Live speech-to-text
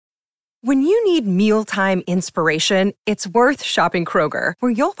When you need mealtime inspiration, it's worth shopping Kroger,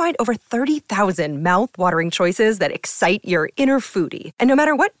 where you'll find over 30,000 mouth-watering choices that excite your inner foodie. And no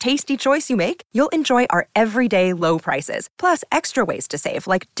matter what tasty choice you make, you'll enjoy our everyday low prices, plus extra ways to save,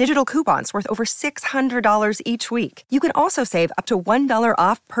 like digital coupons worth over $600 each week. You can also save up to $1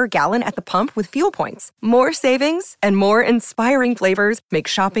 off per gallon at the pump with fuel points. More savings and more inspiring flavors make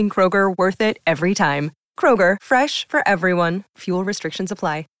shopping Kroger worth it every time. Kroger, fresh for everyone. Fuel restrictions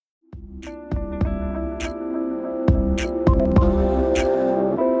apply.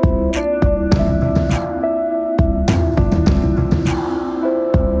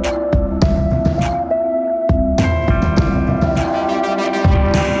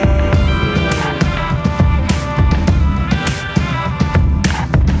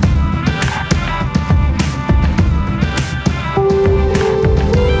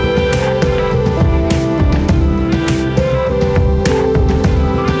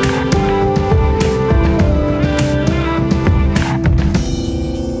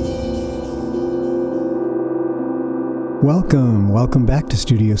 Welcome back to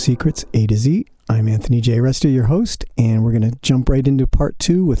Studio Secrets A to Z. I'm Anthony J. Resta, your host, and we're going to jump right into part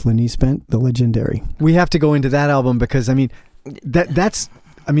 2 with Lenise Bent, the legendary. We have to go into that album because, there's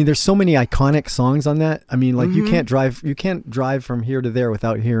so many iconic songs on that. You can't drive from here to there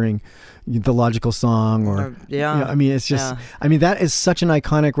without hearing the Logical Song or, that is such an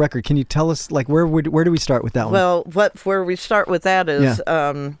iconic record. Can you tell us, where do we start with that one? Well, where we start with that is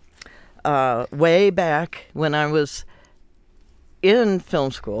way back when I was in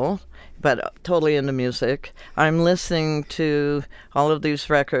film school, but totally into music. I'm listening to all of these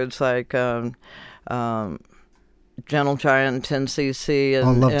records like Gentle Giant, 10cc,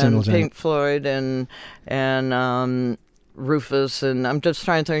 and Pink Floyd, and Rufus, and I'm just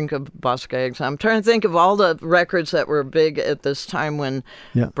trying to think of Boss Gags. I'm trying to think of all the records that were big at this time when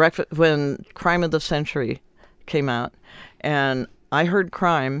when Crime of the Century came out, and I heard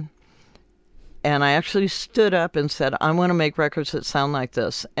Crime. And I actually stood up and said, I want to make records that sound like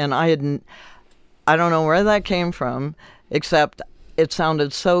this. And I don't know where that came from, except it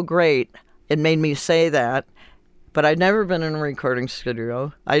sounded so great. It made me say that. But I'd never been in a recording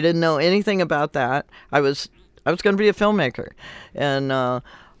studio. I didn't know anything about that. I was going to be a filmmaker. And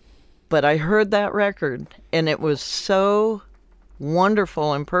but I heard that record, and it was so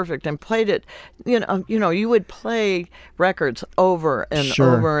wonderful and perfect, and played it. You would play records over and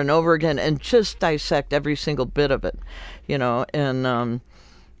over and over again, and just dissect every single bit of it.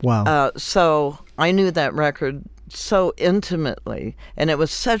 Wow. So I knew that record so intimately, and it was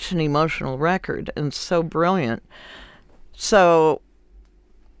such an emotional record and so brilliant. So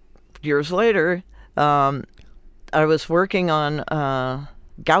years later, I was working on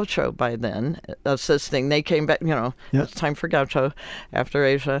Gaucho by then, assisting. They came back, it's time for Gaucho after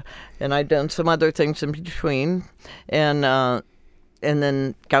Asia, and I'd done some other things in between, and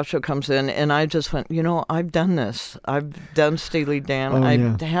then Gaucho comes in, and I just went, I've done this. I've done Steely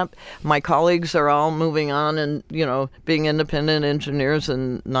Dan. My colleagues are all moving on and, being independent engineers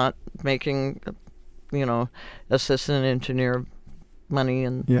and not making, assistant engineer money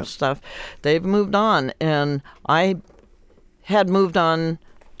and stuff. They've moved on, and I had moved on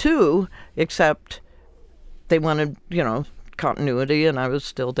too, except they wanted, continuity, and I was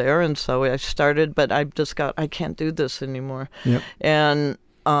still there, and so I started, but I can't do this anymore. And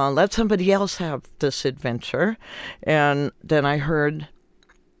let somebody else have this adventure. And then I heard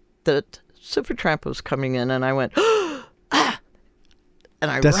that Supertramp was coming in, and I went, and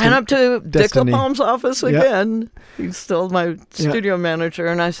I ran up to Dick LaPalm's office again. He's still my studio manager,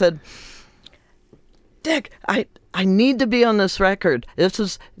 and I said, Dick, I need to be on this record.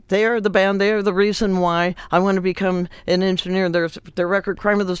 They are the band. They are the reason why I want to become an engineer. There's their record,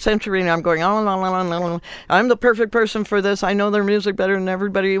 Crime of the Century, and I'm going, on. I'm the perfect person for this. I know their music better than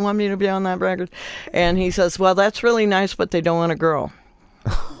everybody. You want me to be on that record? And he says, well, that's really nice, but they don't want a girl.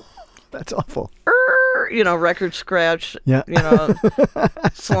 That's awful. Record scratch,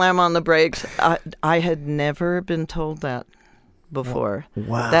 slam on the brakes. I had never been told that before.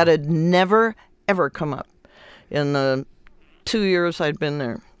 Wow. That had never, ever come up in the 2 years I'd been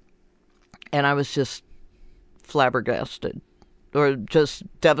there. And I was just flabbergasted, or just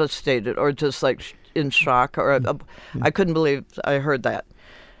devastated, or just in shock, or I couldn't believe I heard that.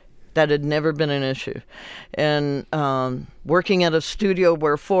 That had never been an issue. And working at a studio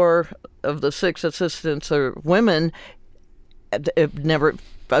where 4 of the 6 assistants are women, it never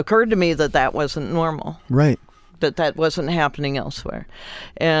occurred to me that wasn't normal. Right. That wasn't happening elsewhere.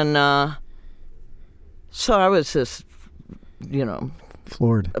 And so I was just,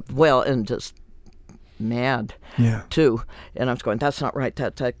 floored. Well, and just mad, Yeah. too. And I was going, that's not right.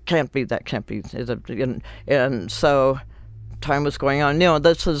 That can't be. And so time was going on.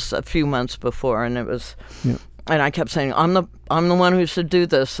 This was a few months before, and it was, and I kept saying, I'm the one who should do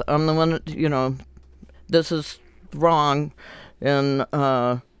this. I'm the one, this is wrong. And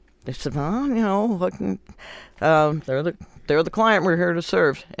they said, well, they're the client. We're here to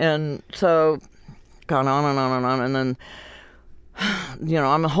serve. And so, gone on and on and on. And then,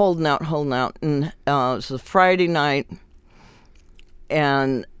 I'm holding out. And it was a Friday night,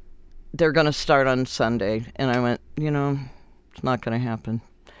 and they're going to start on Sunday. And I went, it's not going to happen.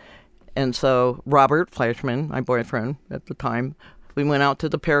 And so Robert Fleischman, my boyfriend at the time, we went out to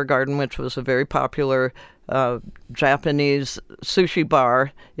the Pear Garden, which was a very popular Japanese sushi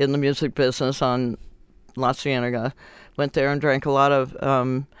bar in the music business on La Cienega. Went there and drank a lot of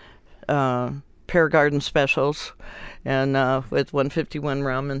Pear Garden specials, and with 151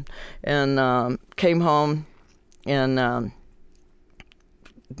 rum, and came home, and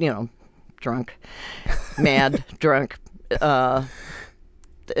drunk, mad, drunk,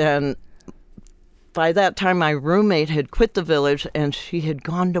 and by that time, my roommate had quit the Village, and she had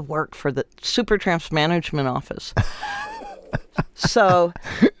gone to work for the Supertramp's management office. So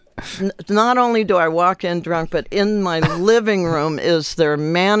not only do I walk in drunk, but in my living room is their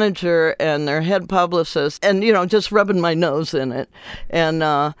manager and their head publicist, and, just rubbing my nose in it.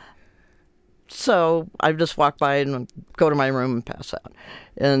 And so I just walk by and go to my room and pass out.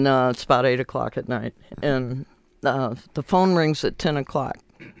 And it's about 8 o'clock at night. And the phone rings at 10 o'clock.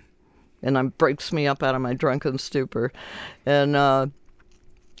 And it breaks me up out of my drunken stupor. And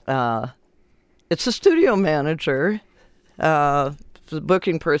it's the studio manager. The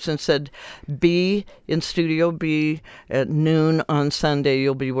booking person said, be in Studio B at noon on Sunday.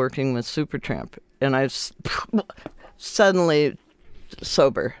 You'll be working with Supertramp. And I suddenly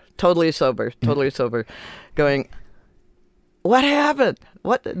totally sober, going, what happened?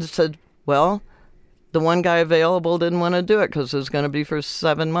 What? It said, well, the one guy available didn't want to do it because it was going to be for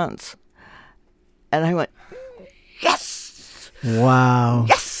 7 months. And I went, yes! Wow.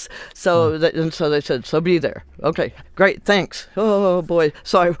 Yes! So they said, so be there. Okay, great, thanks. Oh, boy.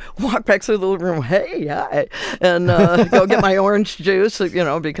 So I walk back through the living room, hey, hi, and go get my orange juice,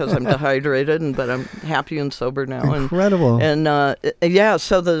 because I'm dehydrated, but I'm happy and sober now. Incredible. And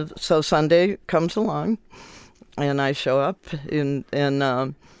so Sunday comes along, and I show up, and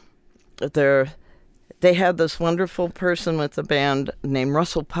they had this wonderful person with the band named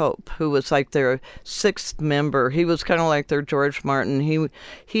Russell Pope, who was like their sixth member. He was kind of like their George Martin.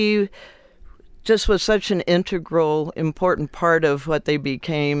 He just was such an integral, important part of what they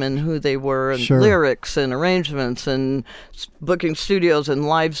became and who they were, and lyrics and arrangements and booking studios and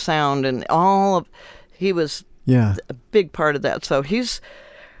live sound and he was a big part of that. So he's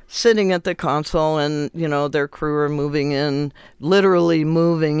sitting at the console, and their crew are literally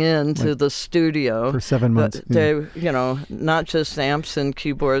moving into the studio for 7 months. They, not just amps and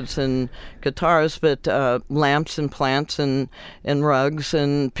keyboards and guitars, but lamps and plants and rugs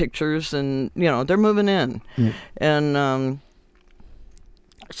and pictures, and they're moving in. And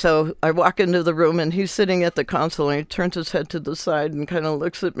so I walk into the room, and he's sitting at the console, and he turns his head to the side and kind of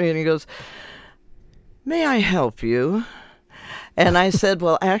looks at me, and he goes, "May I help you?" And I said,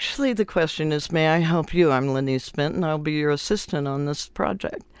 well, actually, the question is, may I help you? I'm Lenise Benton. I'll be your assistant on this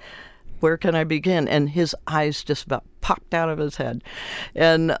project. Where can I begin? And his eyes just about popped out of his head.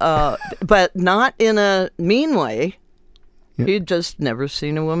 And but not in a mean way. Yep. He'd just never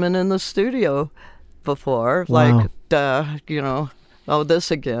seen a woman in the studio before. Wow. Like, oh,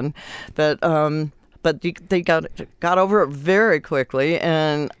 this again. But they got over it very quickly.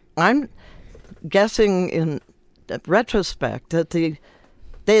 And I'm guessing in retrospect that they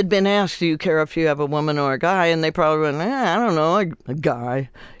had been asked, do you care if you have a woman or a guy? And they probably went, I don't know, a guy.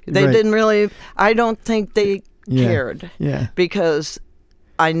 They didn't really, I don't think they cared. Yeah. Because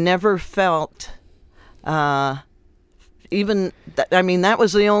I never felt that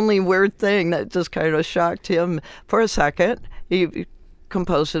was the only weird thing that just kind of shocked him for a second. He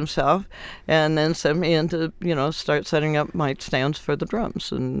composed himself and then sent me in to start setting up mic stands for the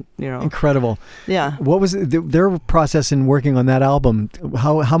drums, and incredible. Yeah. What was their process in working on that album?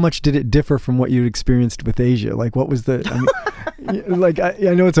 How much did it differ from what you'd experienced with Asia? Like, what was the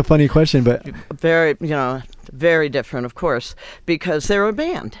I know it's a funny question, but very very different, of course, because they're a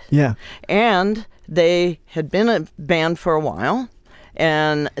band. Yeah. And they had been a band for a while,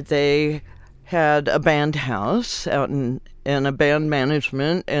 and they had a band house out in a band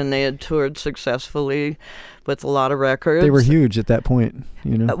management, and they had toured successfully with a lot of records. They were huge at that point,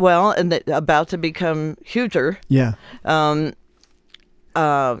 Well, and about to become huger. Yeah.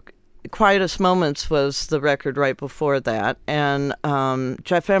 Quietest Moments was the record right before that, and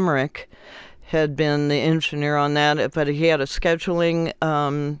Jeff Emmerich had been the engineer on that, but he had a scheduling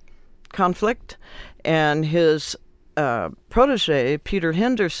conflict, and his protege, Peter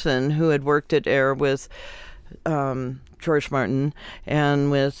Henderson, who had worked at Air with George Martin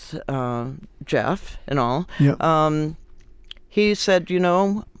and with Jeff and all, he said,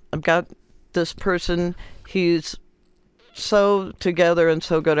 I've got this person, he's so together and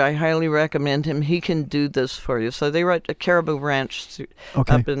so good, I highly recommend him. He can do this for you. So they were at a Caribou Ranch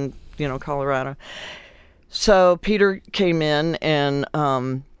up in, Colorado. So Peter came in and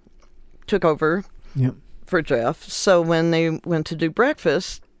took over for Jeff. So when they went to do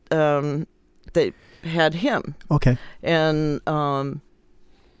breakfast, they had him. Okay. And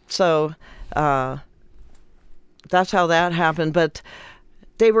so that's how that happened. But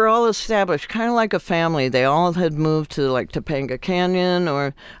they were all established, kind of like a family. They all had moved to like Topanga Canyon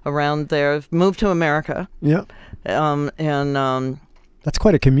or around there, moved to America. Yeah. And that's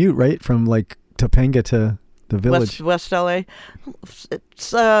quite a commute, right? From like Topanga to the village. West LA.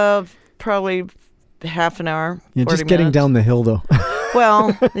 It's probably half an hour. Yeah, 40 just getting minutes. down the hill though.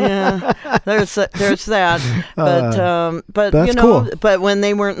 Well, yeah, there's that, but that's cool. But when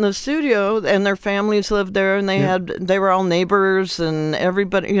they weren't in the studio and their families lived there and they were all neighbors and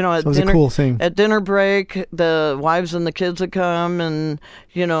everybody, at so it was dinner, a cool thing. At dinner break, the wives and the kids would come and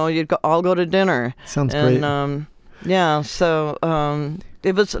you'd all go to dinner. Sounds great. So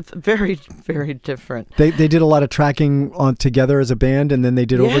it was very, very different. They did a lot of tracking on together as a band, and then they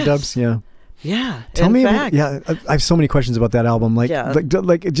did overdubs. Yeah. Yeah. Tell me. I have so many questions about that album. Can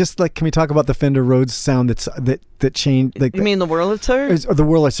we talk about the Fender Rhodes sound that changed? Like, you mean the Wurlitzer? Or the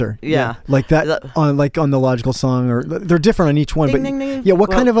Wurlitzer? Yeah. Like that on the Logical Song, or they're different on each one. Ding, but ding, ding. yeah, what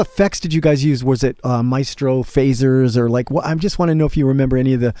kind of effects did you guys use? Was it Maestro phasers or like? What? I just want to know if you remember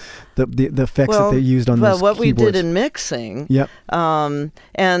any of the effects that they used on those what keyboards. we did in mixing. Yep.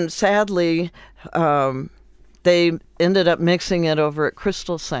 And sadly. They ended up mixing it over at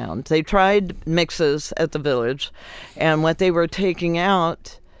Crystal Sound. They tried mixes at the Village, and what they were taking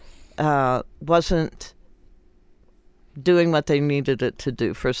out wasn't doing what they needed it to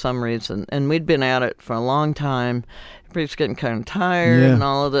do for some reason. And we'd been at it for a long time. Everybody's getting kind of tired and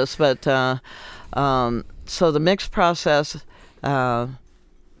all of this. But so the mix process,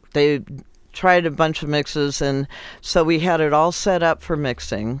 they tried a bunch of mixes, and so we had it all set up for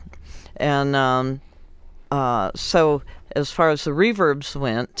mixing. And so as far as the reverbs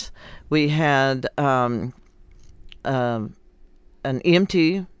went, we had an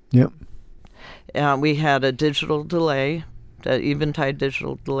EMT. Yep. We had a digital delay, an Eventide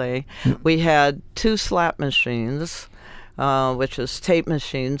digital delay. Yep. We had 2 slap machines, which is tape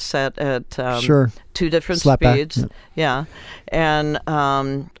machines set at 2 different slap speeds. Back. Yeah. And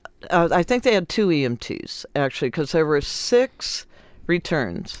I think they had 2 EMTs, actually, because there were 6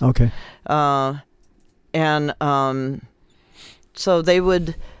 returns. Okay. And so they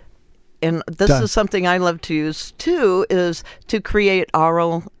would, and this is something I love to use too, is to create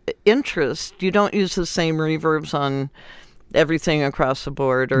aural interest. You don't use the same reverbs on everything across the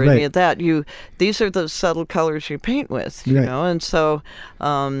board or any of that. These are the subtle colors you paint with, you know, and so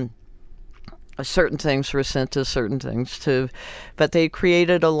certain things were sent to certain things too, but they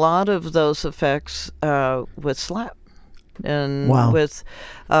created a lot of those effects with slap. And with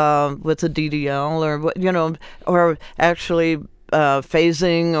the DDL or actually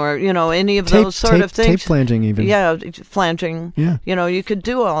phasing or any of those sort of things. Tape flanging even. Yeah, flanging. Yeah. You could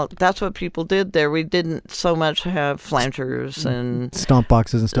do all. That's what people did there. We didn't so much have flangers and stomp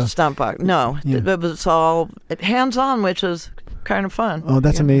boxes and stuff. Stomp box. No, it was all hands-on, which is kind of fun. Oh,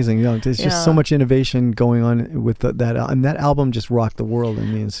 that's amazing. There's just so much innovation going on with that, and that album just rocked the world. I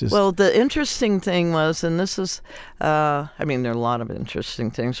mean, it's just... Well, the interesting thing was, and this is, there are a lot of interesting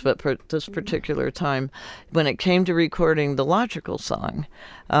things, but for this particular time, when it came to recording the Logical Song,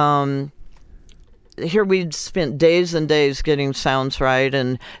 here we'd spent days and days getting sounds right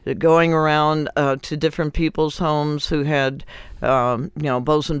and going around to different people's homes who had,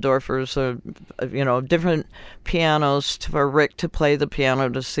 Bosendorfers or, different pianos for Rick to play the piano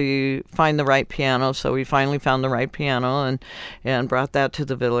to find the right piano. So we finally found the right piano and brought that to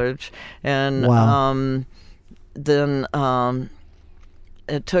the Village. And then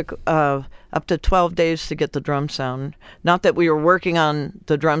it took up to 12 days to get the drum sound. Not that we were working on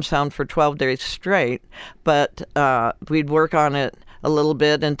the drum sound for 12 days straight, but we'd work on it a little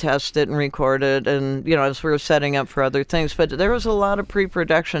bit and test it and record it, and as we were setting up for other things. But there was a lot of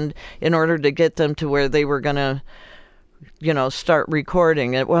pre-production in order to get them to where they were going to start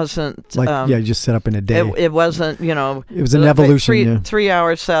recording. It wasn't like you just set up in a day. It wasn't, It was an evolution. 3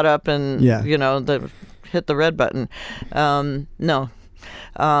 hour setup and Yeah. hit the red button. No.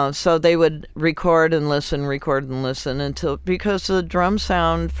 So they would record and listen because the drum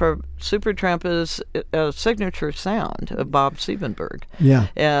sound for Supertramp is a signature sound of Bob Siebenberg. Yeah.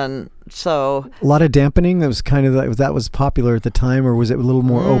 And so a lot of dampening. That was kind of that was popular at the time, or was it a little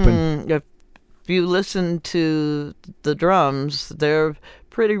more open? If you listen to the drums, they're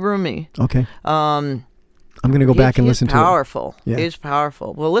pretty roomy. Okay. I'm going to go back and listen to it. He's powerful. Yeah. He's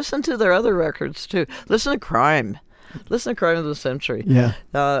powerful. Well, listen to their other records too. Listen to Crime. Listen to Crime of the Century. Yeah.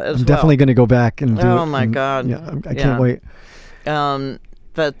 I'm definitely going to go back and do it. Oh my God. Yeah, I can't wait.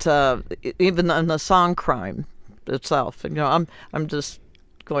 But even on the song Crime itself, I'm just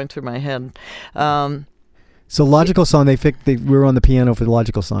going through my head. So Logical Song, we were on the piano for the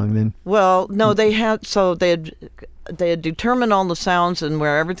Logical Song then. Well, no, they had determined all the sounds and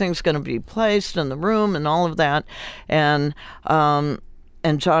where everything's going to be placed in the room and all of that, and John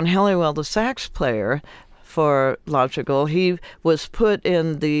Helliwell, the sax player for Logical, he was put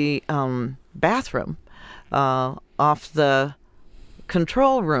in the bathroom off the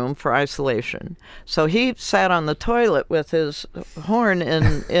control room for isolation. So he sat on the toilet with his horn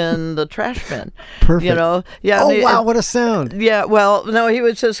in the trash bin. Perfect. Yeah. Oh, wow, what a sound. Yeah, well, no, he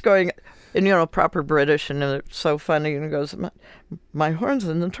was just going in, proper British, and it's so funny, and he goes, my horn's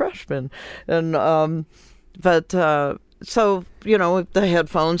in the trash bin. And, so, with the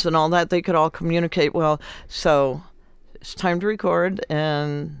headphones and all that, they could all communicate well. So it's time to record,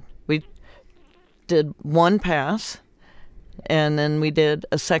 and we did one pass, and then we did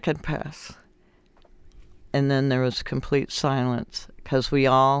a second pass. And then there was complete silence, because we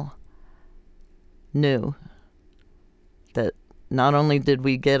all knew that not only did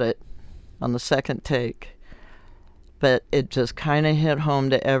we get it on the second take, but it just kind of hit home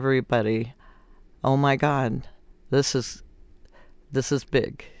to everybody. Oh my God, this is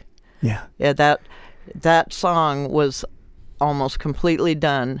big. Yeah. Yeah, that song was almost completely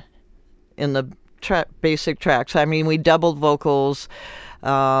done in the basic tracks. I mean, we doubled vocals.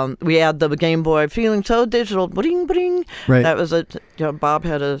 We had the Game Boy, feeling so digital, bling bling. Right. That was Bob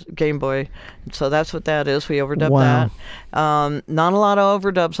had a Game Boy, so that's what that is. We overdubbed that. Not a lot of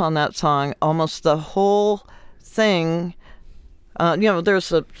overdubs on that song. Almost the whole thing.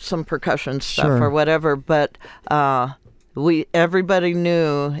 There's some percussion stuff or whatever, but everybody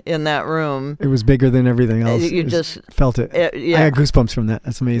knew in that room. It was bigger than everything else. You just felt it. Yeah. I had goosebumps from that.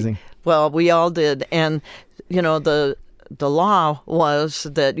 That's amazing. Well, we all did, and the law was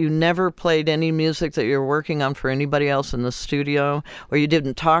that you never played any music that you're working on for anybody else in the studio, or you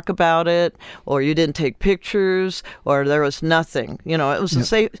didn't talk about it, or you didn't take pictures, or there was nothing. It was a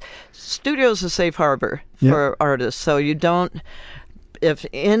safe. Studio's a safe harbor for artists, so you don't. If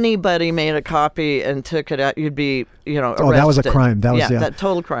anybody made a copy and took it out, you'd be, arrested. Oh, that was a crime. That was that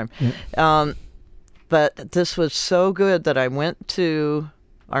total crime. Yeah. But this was so good that I went to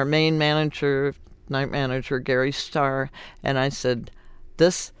our main manager, night manager, Gary Starr, and I said,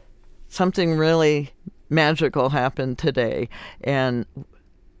 something really magical happened today, and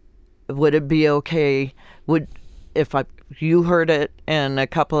would it be okay if you heard it and a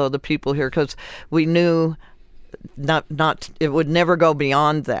couple of the people here, because we knew not it would never go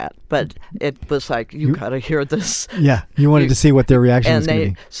beyond that, but it was like, you gotta hear this. Yeah, you wanted to see what their reaction was going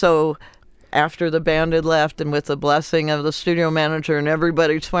to be. So after the band had left, and with the blessing of the studio manager and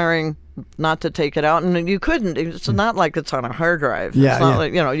everybody swearing not to take it out, and you couldn't. It's not like it's on a hard drive. Yeah, it's not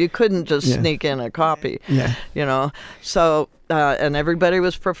like you couldn't just sneak in a copy. Yeah. So and everybody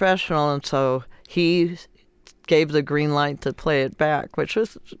was professional, and so he gave the green light to play it back, which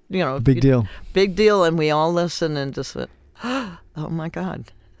was big deal. Big deal, and we all listened and just went, oh my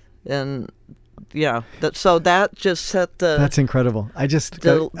God, and. Yeah, so that just set That's incredible.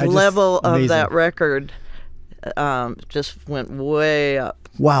 The level of that record just went way up.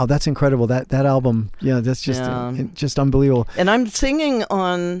 Wow, that's incredible. That album, that's just unbelievable. And I'm singing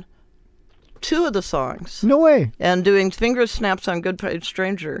on 2 of the songs. No way. And doing finger snaps on Good Page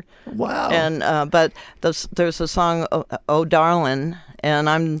Stranger. Wow. And but there's a song, Oh Darlin', and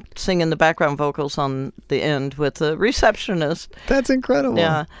I'm singing the background vocals on the end with the receptionist. That's incredible.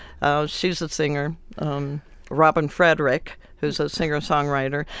 Yeah, she's a singer, Robin Frederick, who's a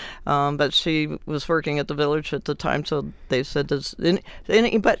singer-songwriter, but she was working at the Village at the time, so they said,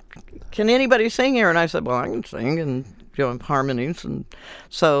 can anybody sing here? And I said, well, I can sing, and harmonies, and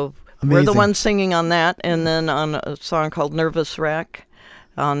so amazing. We're the ones singing on that, and then on a song called Nervous Wreck,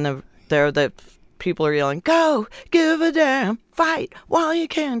 on there that people are yelling, "Go, give a damn, fight while you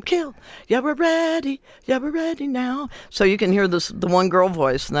can, kill. Yeah, we're ready now." So you can hear the one girl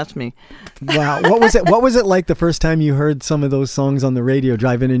voice, and that's me. Wow. What was it like the first time you heard some of those songs on the radio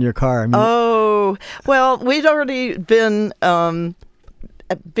driving in your car? I mean, oh, well, we'd already been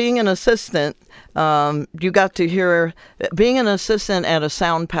being an assistant. You got to hear being an assistant at a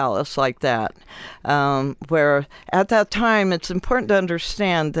sound palace like that, where at that time it's important to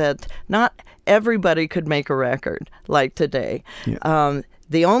understand that not everybody could make a record like today. Yeah.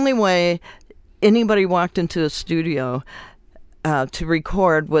 The only way anybody walked into a studio to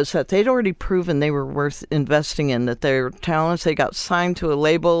record was that they'd already proven they were worth investing in, that they were talents. They got signed to a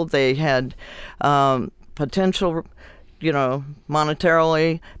label. They had potential,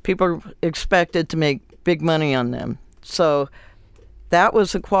 monetarily. People expected to make big money on them. So that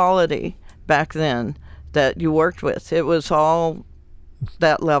was the quality back then that you worked with. It was all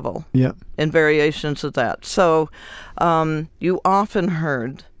that level, yeah, and variations of that. So you often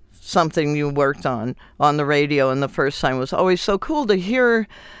heard something you worked on the radio, and the first time was always so cool to hear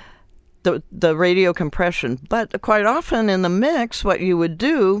the radio compression. But quite often in the mix, what you would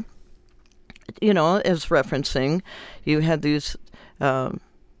do, as referencing, you had these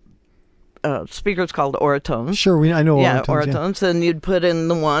speakers called oratones. Sure, I know oratones. Yeah, oratones, and you'd put in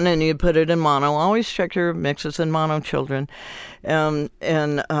the one, and you'd put it in mono. Always check your mixes in mono, children. So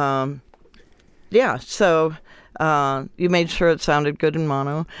you made sure it sounded good in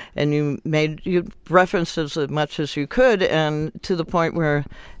mono, and you referenced as much as you could, and to the point where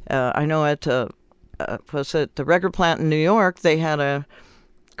I know at was it the record plant in New York, they had a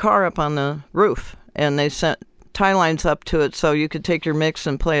car up on the roof, and they sent tie lines up to it so you could take your mix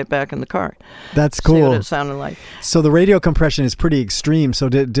and play it back in the car. That's cool. See what it sounded like. So the radio compression is pretty extreme. So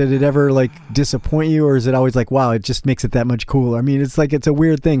did it ever disappoint you, or is it always wow, it just makes it that much cooler? I mean, it's a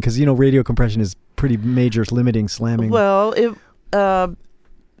weird thing because radio compression is pretty major, limiting, slamming. Well,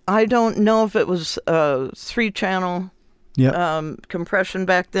 I don't know if it was 3-channel compression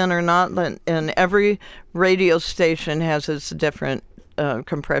back then or not, and every radio station has its different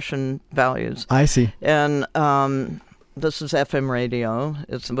compression values. I see. And this is FM radio.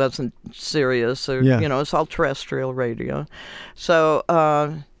 It wasn't Sirius or it's all terrestrial radio. So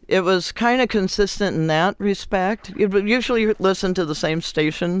it was kind of consistent in that respect. You would usually listen to the same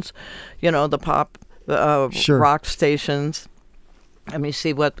stations, the pop rock stations. Let me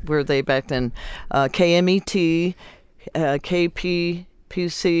see, what were they back then? KMET, KPPC,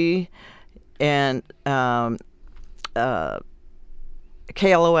 and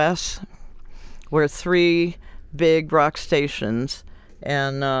KLOS were 3 big rock stations,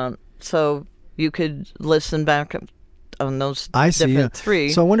 and so you could listen back on those different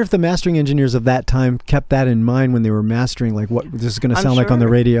 3. So I wonder if the mastering engineers of that time kept that in mind when they were mastering, what this is going to sound like on the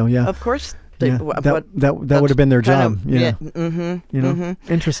radio. Yeah, of course. That would have been their job.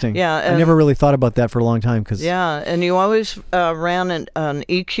 Interesting. Yeah, I never really thought about that for a long time. And you always ran an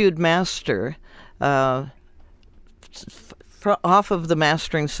EQ'd master off of the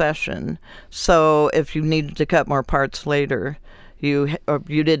mastering session, so if you needed to cut more parts later, you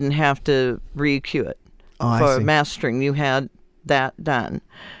didn't have to re-EQ it for mastering. You had that done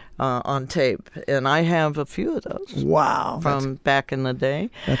on tape, and I have a few of those. Wow, from back in the day.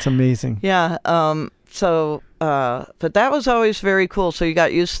 That's amazing. Yeah. But that was always very cool. So you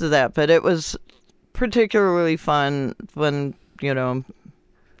got used to that, but it was particularly fun when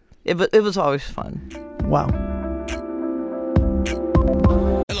it was always fun. Wow.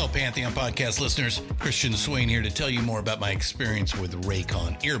 Hello, Pantheon Podcast listeners. Christian Swain here to tell you more about my experience with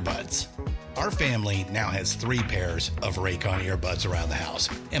Raycon earbuds. Our family now has 3 pairs of Raycon earbuds around the house,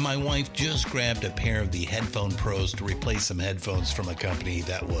 and my wife just grabbed a pair of the Headphone Pros to replace some headphones from a company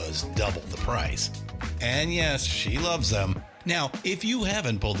that was double the price. And yes, she loves them. Now, if you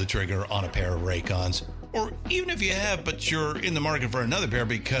haven't pulled the trigger on a pair of Raycons, or even if you have but you're in the market for another pair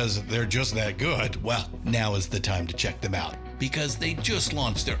because they're just that good, well, now is the time to check them out, because they just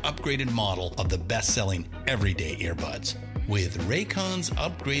launched their upgraded model of the best-selling everyday earbuds. With Raycon's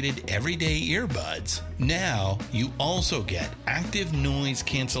upgraded everyday earbuds, now you also get active noise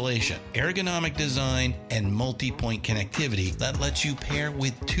cancellation, ergonomic design, and multi-point connectivity that lets you pair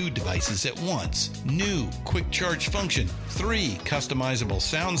with 2 devices at once. New quick charge function, 3 customizable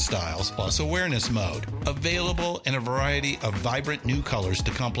sound styles, plus awareness mode. Available in a variety of vibrant new colors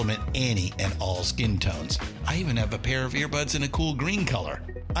to complement any and all skin tones. I even have a pair of earbuds in a cool green color.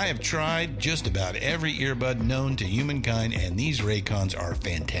 I have tried just about every earbud known to humankind, and these Raycons are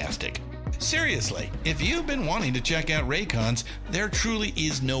fantastic. Seriously, if you've been wanting to check out Raycons, there truly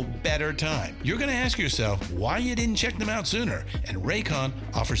is no better time. You're going to ask yourself why you didn't check them out sooner, and Raycon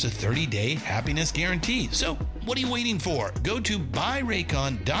offers a 30-day happiness guarantee. So what are you waiting for? Go to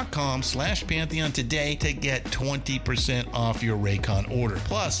buyraycon.com/Pantheon today to get 20% off your Raycon order,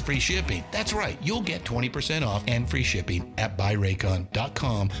 plus free shipping. That's right, you'll get 20% off and free shipping at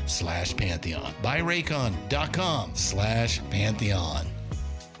buyraycon.com/Pantheon. buyraycon.com/Pantheon.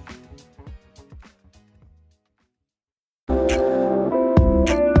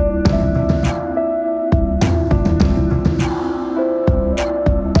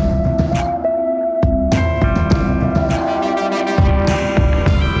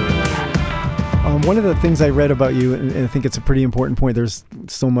 One of the things I read about you, and I think it's a pretty important point, there's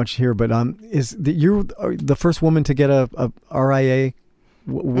so much here, but is that you're the first woman to get a RIA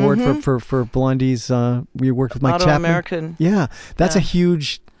award for Blondie's. We worked with Mike Chapman. Auto-American. Yeah, that's a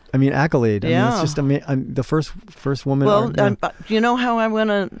huge, accolade. Yeah. It's just I'm the first woman. Well, you know how I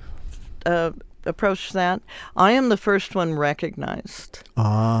want to approach that? I am the first one recognized.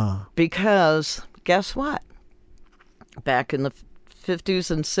 Because guess what? Back in the 50s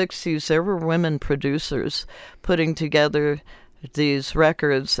and 60s, there were women producers putting together these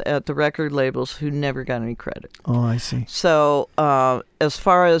records at the record labels who never got any credit. Oh, I see. So as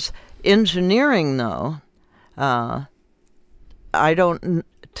far as engineering, though, to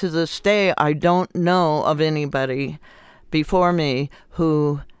this day, I don't know of anybody before me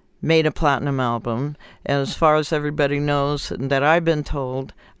who made a platinum album. As far as everybody knows and that I've been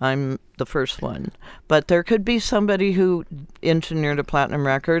told, I'm the first one. But there could be somebody who engineered a platinum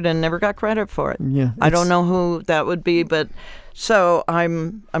record and never got credit for it. Yeah, I don't know who that would be, but so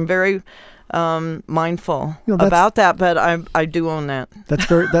I'm very mindful about that, but I do own that. That's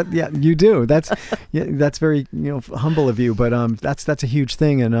very you do. That's that's very humble of you, but that's a huge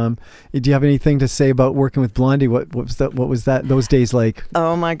thing. And do you have anything to say about working with Blondie? What was that those days like?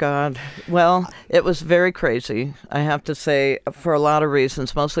 Oh my God! Well, it was very crazy. I have to say, for a lot of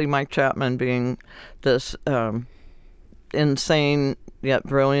reasons, mostly Mike Chapman being this insane yet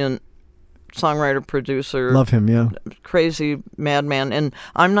brilliant songwriter, producer. Love him, yeah. Crazy madman. And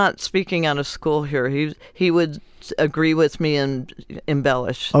I'm not speaking out of school here. He would agree with me and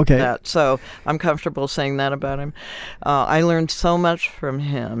embellish that. So I'm comfortable saying that about him. I learned so much from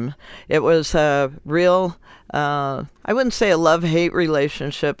him. It was a real, I wouldn't say a love-hate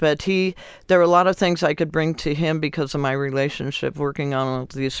relationship, but there were a lot of things I could bring to him because of my relationship working on all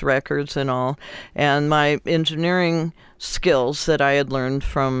these records and all. And my engineering skills that I had learned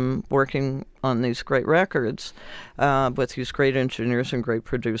from working on these great records with these great engineers and great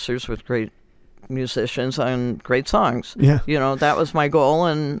producers with great musicians and great songs. Yeah. That was my goal,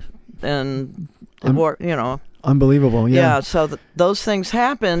 and unbelievable. Yeah. So those things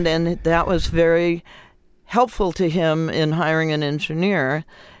happened, and that was very helpful to him in hiring an engineer,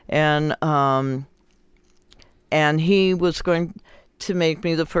 and he was going to make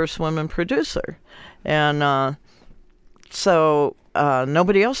me the first woman producer, and so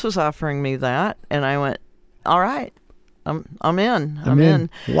nobody else was offering me that, and I went, all right, I'm in. I'm in.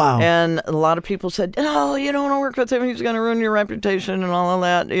 Wow. And a lot of people said, "No, you don't want to work with him. He's going to ruin your reputation and all of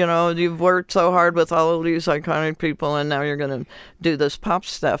that. You've worked so hard with all of these iconic people, and now you're going to do this pop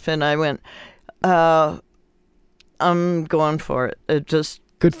stuff." And I went, I'm going for it. It just...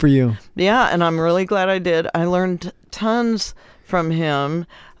 Good for you. Yeah, and I'm really glad I did. I learned tons from him,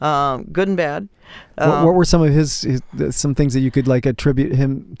 good and bad. What were some of his some things that you could attribute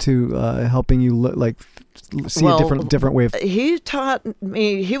him to helping you see a different way of? He taught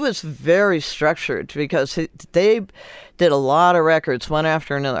me. He was very structured because they did a lot of records one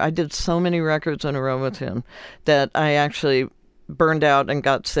after another. I did so many records in a row with him that I actually burned out and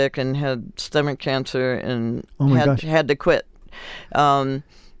got sick and had stomach cancer and had to quit.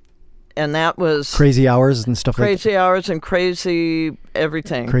 And that was crazy hours and stuff crazy hours and crazy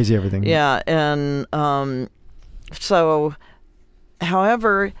everything. Crazy everything. Yeah. And so,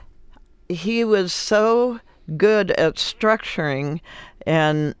 however, he was so good at structuring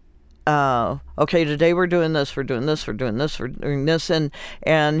and okay, today we're doing this, we're doing this, we're doing this, we're doing this, and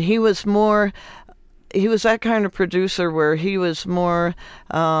he was that kind of producer where he was more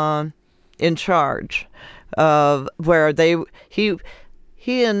in charge of where he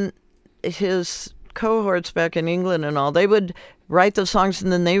and his cohorts back in England and all, they would write the songs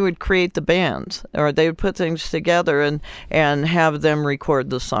and then they would create the bands, or they would put things together and have them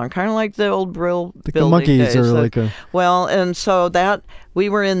record the song, kind of like the old Brill building days. The Monkees well, and so that we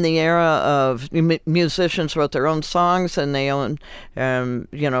were in the era of musicians wrote their own songs and they own,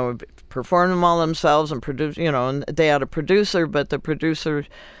 performed them all themselves and produced, and they had a producer, but the producer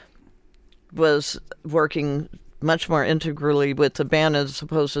was working much more integrally with the band as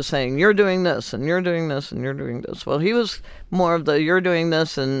opposed to saying, you're doing this and you're doing this and you're doing this. Well, he was more of the, you're doing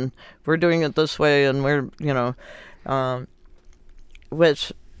this and we're doing it this way and we're,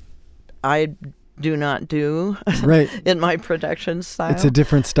 which I do not do in my production style. It's a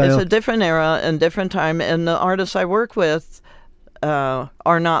different style. It's a different era and different time. And the artists I work with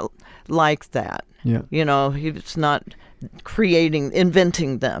are not like that. Yeah. He's not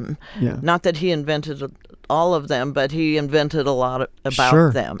inventing them. Yeah. Not that he invented all of them, but he invented a lot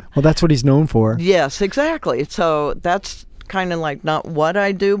about them. Well, that's what he's known for. Yes, exactly. So that's kind of like not what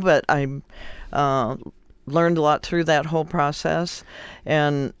I do, but I learned a lot through that whole process.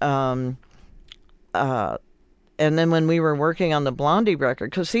 And then when we were working on the Blondie record,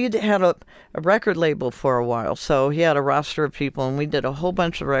 because he had a record label for a while, so he had a roster of people, and we did a whole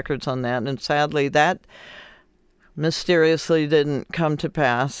bunch of records on that. And sadly, that mysteriously didn't come to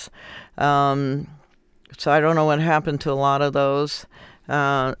pass. So I don't know what happened to a lot of those.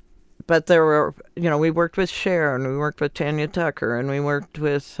 But there were, we worked with Cher, and we worked with Tanya Tucker, and we worked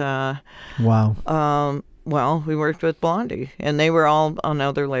with... we worked with Blondie, and they were all on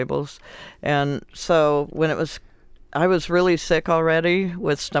other labels. And so when I was really sick already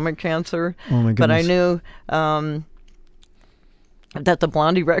with stomach cancer. Oh my goodness. But I knew that the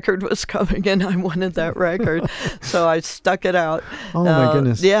Blondie record was coming, and I wanted that record. So I stuck it out. Oh my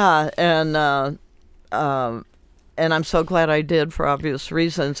goodness. Yeah, and I'm so glad I did for obvious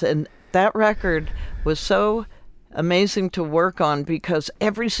reasons. And that record was so amazing to work on because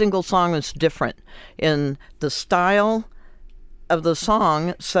every single song is different in the style of the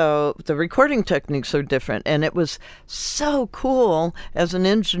song, so the recording techniques are different, and it was so cool as an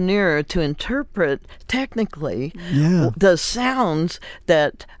engineer to interpret technically the sounds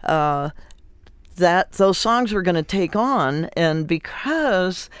that those songs were going to take on. And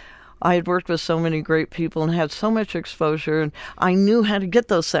because I had worked with so many great people and had so much exposure, and I knew how to get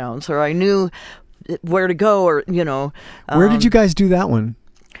those sounds, or I knew where to go, or where did you guys do that one?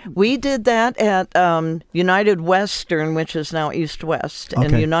 We did that at United Western, which is now East West,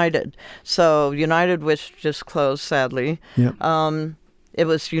 and United. So United, which just closed, sadly. Yep. It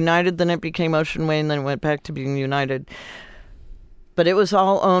was United, then it became Ocean Way, and then it went back to being United. But it was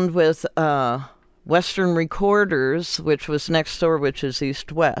all owned with Western Recorders, which was next door, which is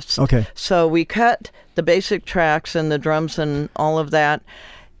East West. Okay. So we cut the basic tracks and the drums and all of that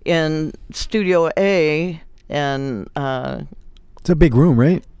in Studio A, and it's a big room,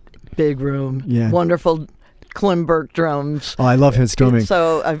 right? Big room. Yeah. Wonderful Klimberg drums. Oh, I love his drumming.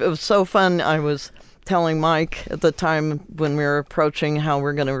 So it was so fun. I was telling Mike at the time when we were approaching how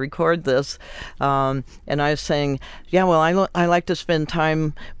we're going to record this, and I was saying, I like to spend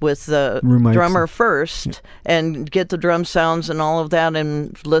time with the drummer first and get the drum sounds and all of that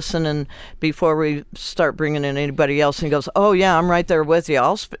and listen, and before we start bringing in anybody else. And he goes, oh yeah, I'm right there with you.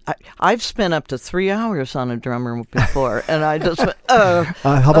 I've spent up to 3 hours on a drummer before, and I just went, how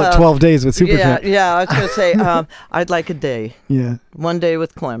about 12 days with Supertramp? Yeah, I was going to say, I'd like a day. Yeah. One day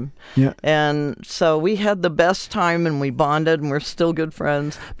with Clem. Yeah. And so we had the best time, and we bonded, and we're still good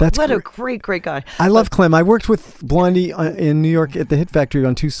friends. What a great guy. I love Clem. I worked with Blondie in New York at the Hit Factory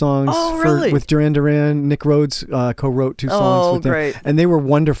on 2 songs. Oh, really? With Duran Duran. Nick Rhodes co-wrote 2 songs with them. Great. And they were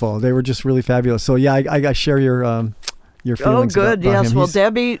wonderful. They were just really fabulous. So yeah, I share your feelings about yes. him. Well,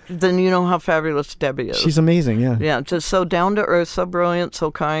 Debbie, then you know how fabulous Debbie is. She's amazing, yeah. Yeah, just so down to earth, so brilliant,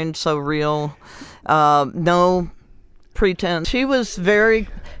 so kind, so real. No pretense. She was very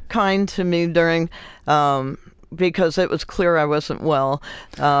kind to me during, because it was clear I wasn't well.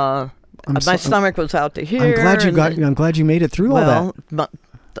 My stomach was out to here. I'm glad you made it through all that.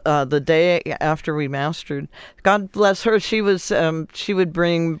 The day after we mastered, God bless her, she would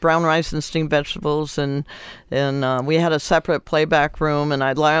bring brown rice and steamed vegetables, and we had a separate playback room, and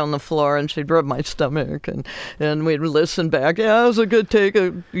I'd lie on the floor, and she'd rub my stomach, and we'd listen back. Yeah, it was a good take.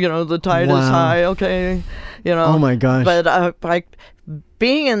 The tide is high. Okay, Oh my gosh! But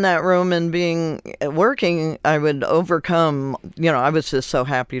being in that room and working, I would overcome. I was just so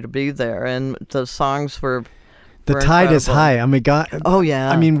happy to be there, and the songs were. The tide is high. I mean, God. Oh yeah.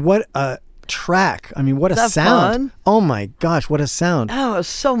 I mean, what a track. I mean, what a sound. Fun? Oh my gosh, what a sound. Oh, it was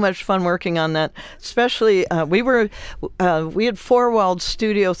so much fun working on that. Especially, we had 4-walled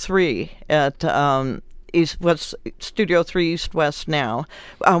Studio 3 at Studio 3 East West now.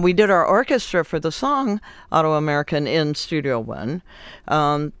 We did our orchestra for the song Auto American in Studio 1.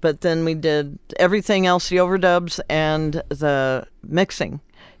 But then we did everything else, the overdubs and the mixing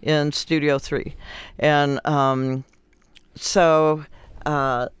in Studio 3. And so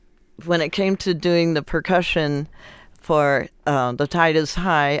when it came to doing the percussion for The Tide is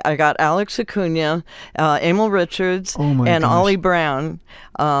High. I got Alex Acuna, Emil Richards, and gosh. Ollie Brown,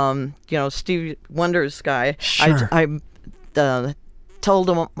 Steve Wonder's guy. Sure. I told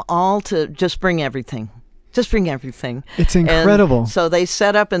them all to just bring everything. Just bring everything. It's incredible. And so they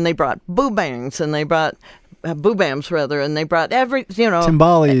set up and they brought boo-bangs and they brought boo-bams rather, and they brought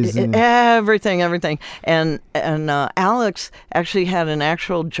timbales and everything. And Alex actually had an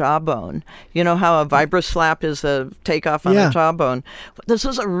actual jawbone. You know how a vibroslap is a takeoff on a jawbone? This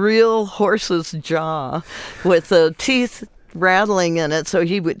was a real horse's jaw with the teeth rattling in it. So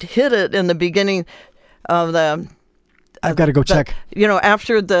he would hit it in the beginning of the. I've got to go check.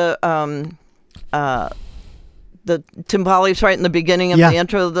 After the timbales right in the beginning of the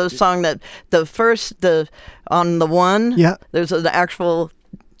intro of the song, that on the one, there's an actual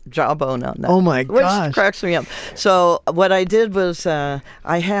jawbone on that. Oh my gosh. Which cracks me up. So what I did was I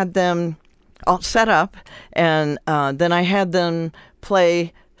had them all set up, and then I had them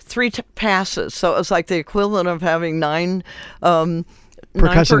play 3 passes. So it was like the equivalent of having 9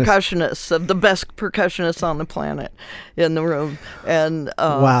 percussionists, of the best percussionists on the planet in the room. And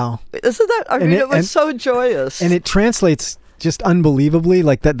wow. Isn't that, it was so joyous. And it translates just unbelievably.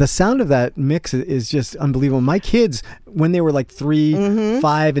 Like the sound of that mix is just unbelievable. My kids, when they were like 3,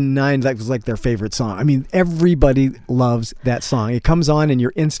 5, and 9, that was like their favorite song. I mean, everybody loves that song. It comes on and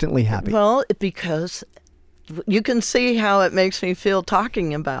you're instantly happy. Well, because you can see how it makes me feel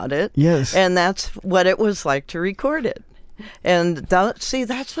talking about it. Yes. And that's what it was like to record it. And that's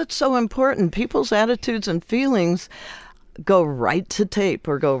what's so important. People's attitudes and feelings go right to tape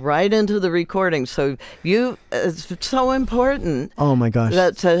or go right into the recording. So it's so important. Oh my gosh.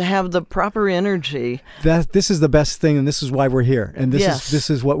 That to have the proper energy. This is the best thing, and this is why we're here. And this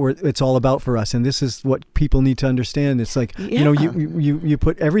is what it's all about for us. And this is what people need to understand. It's like, you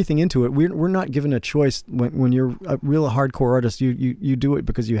put everything into it. We're not given a choice when you're a real hardcore artist. You do it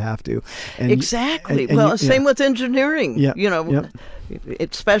because you have to. And exactly. Same with engineering. Yeah.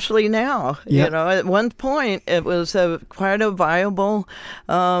 Especially now. At one point it was quite a viable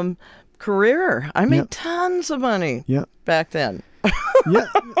career. I made tons of money back then.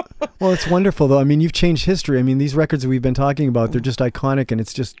 Well, it's wonderful though. I mean, you've changed history. I mean, these records that we've been talking about, they're just iconic, and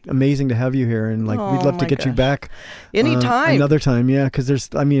it's just amazing to have you here. And we'd love to get you back anytime, another time. Yeah, because there's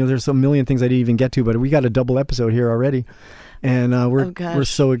a million things I didn't even get to, but we got a double episode here already. And we're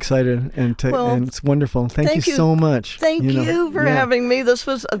so excited, and it's wonderful. Thank you so much. Thank you for having me. This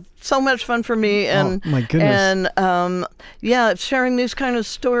was so much fun for me, and my goodness, and sharing these kind of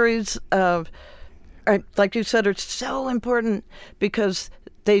stories, like you said, are so important because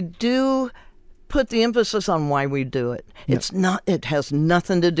they do put the emphasis on why we do it. Yep. It has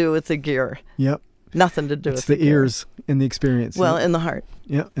nothing to do with the gear. Yep. Nothing to do with the ears and the experience. Well, in the heart.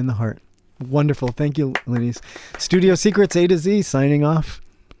 Yeah, in the heart. Wonderful. Thank you, Lenise. Studio Secrets A to Z signing off.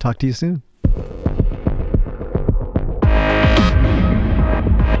 Talk to you soon.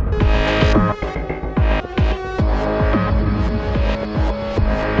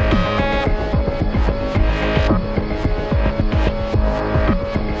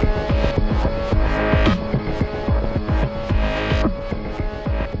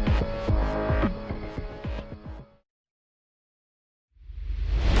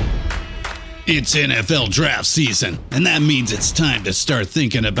 It's NFL draft season, and that means it's time to start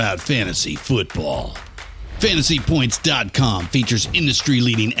thinking about fantasy football. FantasyPoints.com features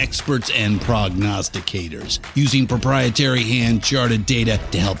industry-leading experts and prognosticators using proprietary hand-charted data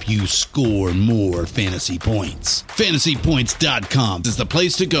to help you score more fantasy points. FantasyPoints.com is the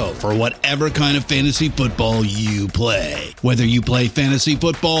place to go for whatever kind of fantasy football you play. Whether you play fantasy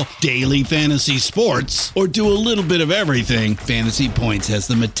football, daily fantasy sports, or do a little bit of everything, Fantasy Points has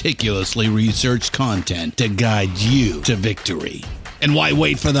the meticulously researched content to guide you to victory. And why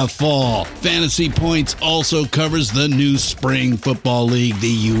wait for the fall? Fantasy Points also covers the new spring football league,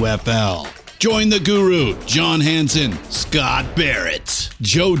 the UFL. Join the guru, John Hansen, Scott Barrett,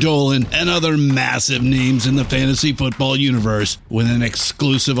 Joe Dolan, and other massive names in the fantasy football universe with an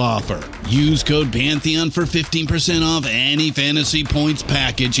exclusive offer. Use code Pantheon for 15% off any Fantasy Points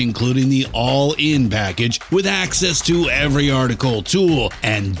package, including the all-in package, with access to every article, tool,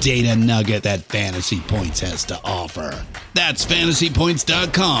 and data nugget that Fantasy Points has to offer. That's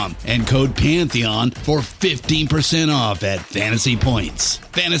FantasyPoints.com and code Pantheon for 15% off at Fantasy Points.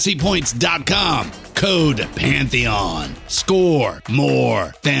 FantasyPoints.com, code Pantheon. Score more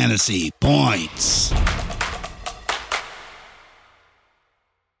fantasy points.